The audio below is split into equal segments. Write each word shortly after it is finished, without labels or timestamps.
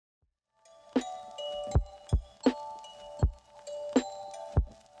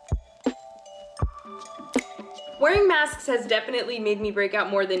masks has definitely made me break out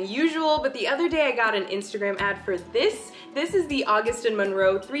more than usual, but the other day I got an Instagram ad for this. This is the August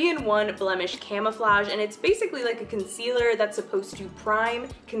Monroe 3-in-1 Blemish Camouflage, and it's basically like a concealer that's supposed to prime,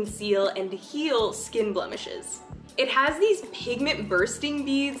 conceal, and heal skin blemishes. It has these pigment bursting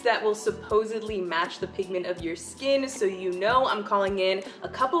beads that will supposedly match the pigment of your skin, so you know I'm calling in a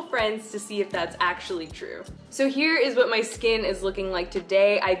couple friends to see if that's actually true. So here is what my skin is looking like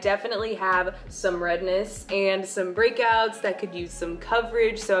today. I definitely have some redness and some breakouts that could use some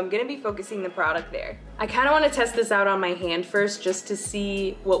coverage, so I'm gonna be focusing the product there. I kinda wanna test this out on my hand first just to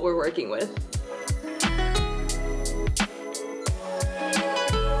see what we're working with.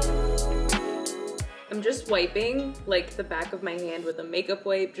 I'm just wiping like the back of my hand with a makeup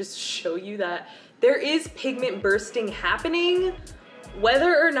wipe just to show you that there is pigment bursting happening.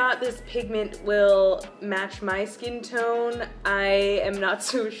 Whether or not this pigment will match my skin tone, I am not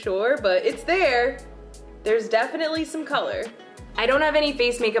so sure, but it's there. There's definitely some color. I don't have any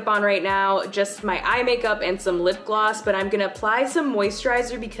face makeup on right now, just my eye makeup and some lip gloss, but I'm gonna apply some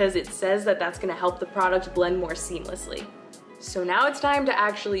moisturizer because it says that that's gonna help the product blend more seamlessly. So now it's time to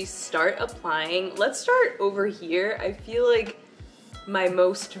actually start applying. Let's start over here. I feel like my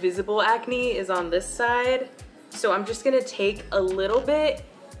most visible acne is on this side. So I'm just gonna take a little bit,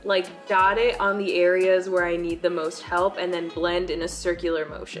 like dot it on the areas where I need the most help and then blend in a circular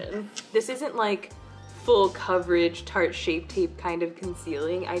motion. This isn't like full coverage Tarte Shape Tape kind of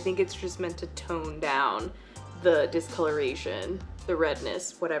concealing. I think it's just meant to tone down the discoloration, the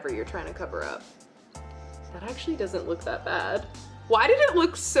redness, whatever you're trying to cover up. That actually doesn't look that bad. Why did it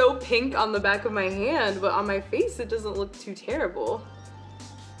look so pink on the back of my hand, but on my face it doesn't look too terrible?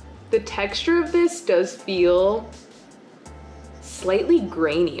 The texture of this does feel slightly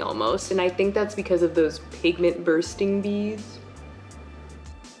grainy almost, and I think that's because of those pigment bursting beads.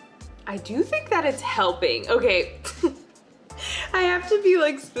 I do think that it's helping. Okay, I have to be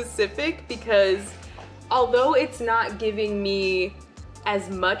like specific because although it's not giving me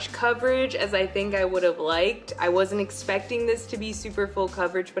as much coverage as I think I would have liked. I wasn't expecting this to be super full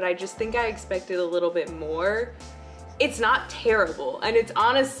coverage, but I just think I expected a little bit more. It's not terrible, and it's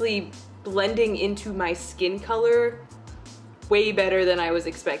honestly blending into my skin color way better than I was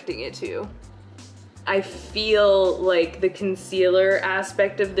expecting it to. I feel like the concealer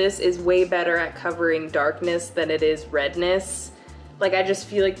aspect of this is way better at covering darkness than it is redness. Like I just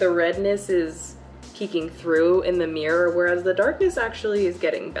feel like the redness is peeking through in the mirror, whereas the darkness actually is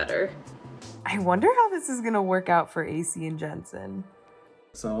getting better. I wonder how this is gonna work out for AC and Jensen.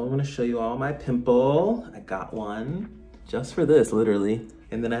 So I'm gonna show you all my pimple. I got one just for this, literally.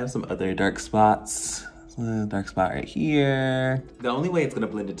 And then I have some other dark spots. So dark spot right here. The only way it's gonna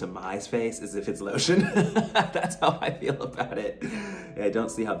blend into my face is if it's lotion. That's how I feel about it. I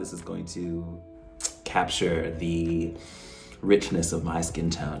don't see how this is going to capture the richness of my skin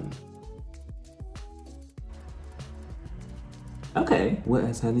tone. Okay, what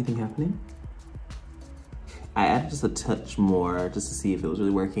has anything happening? I added just a touch more just to see if it was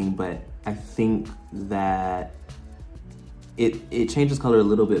really working, but I think that it changes color a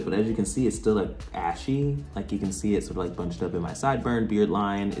little bit, but as you can see, it's still like ashy. Like you can see it sort of like bunched up in my sideburn, beard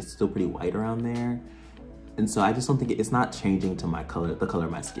line. It's still pretty white around there. And so I just don't think it's not changing to my color, the color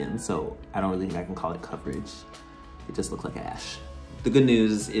of my skin. So I don't really think I can call it coverage. It just looks like ash. The good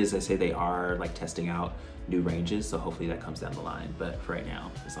news is I say they are like testing out new ranges, so hopefully that comes down the line. But for right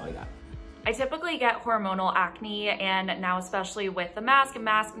now, that's all I got. I typically get hormonal acne, and now especially with the mask and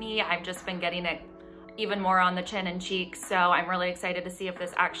maskne, I've just been getting it even more on the chin and cheeks, so I'm really excited to see if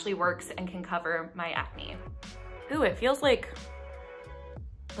this actually works and can cover my acne. Ooh, it feels like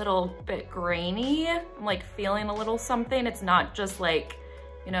a little bit grainy. I'm like feeling a little something. It's not just like,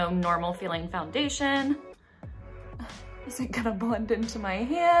 you know, normal feeling foundation. Is it gonna blend into my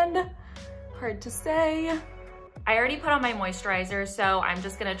hand? Hard to say. I already put on my moisturizer, so I'm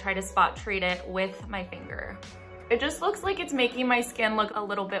just gonna try to spot treat it with my finger. It just looks like it's making my skin look a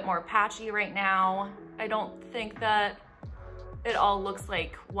little bit more patchy right now. I don't think that it all looks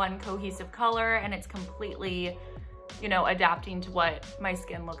like one cohesive color, and it's completely, you know, adapting to what my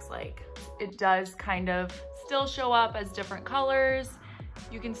skin looks like. It does kind of still show up as different colors.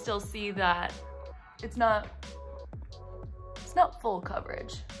 You can still see that it's not full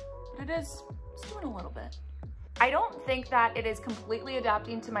coverage, but it's doing a little bit. I don't think that it is completely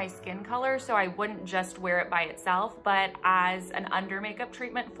adapting to my skin color, so I wouldn't just wear it by itself, but as an under makeup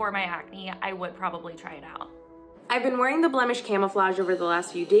treatment for my acne, I would probably try it out. I've been wearing the Blemish Camouflage over the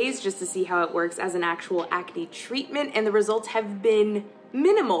last few days just to see how it works as an actual acne treatment, and the results have been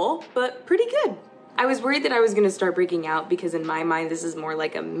minimal, but pretty good. I was worried that I was gonna start breaking out because in my mind, this is more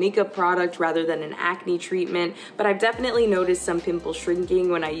like a makeup product rather than an acne treatment, but I've definitely noticed some pimple shrinking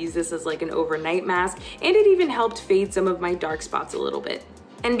when I use this as like an overnight mask, and it even helped fade some of my dark spots a little bit.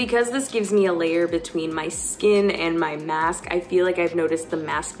 And because this gives me a layer between my skin and my mask, I feel like I've noticed the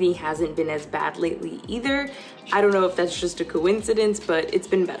maskne hasn't been as bad lately either. I don't know if that's just a coincidence, but it's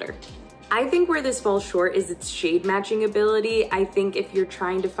been better. I think where this falls short is its shade matching ability. I think if you're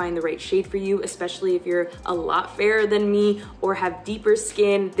trying to find the right shade for you, especially if you're a lot fairer than me or have deeper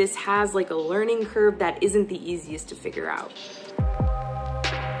skin, this has like a learning curve that isn't the easiest to figure out.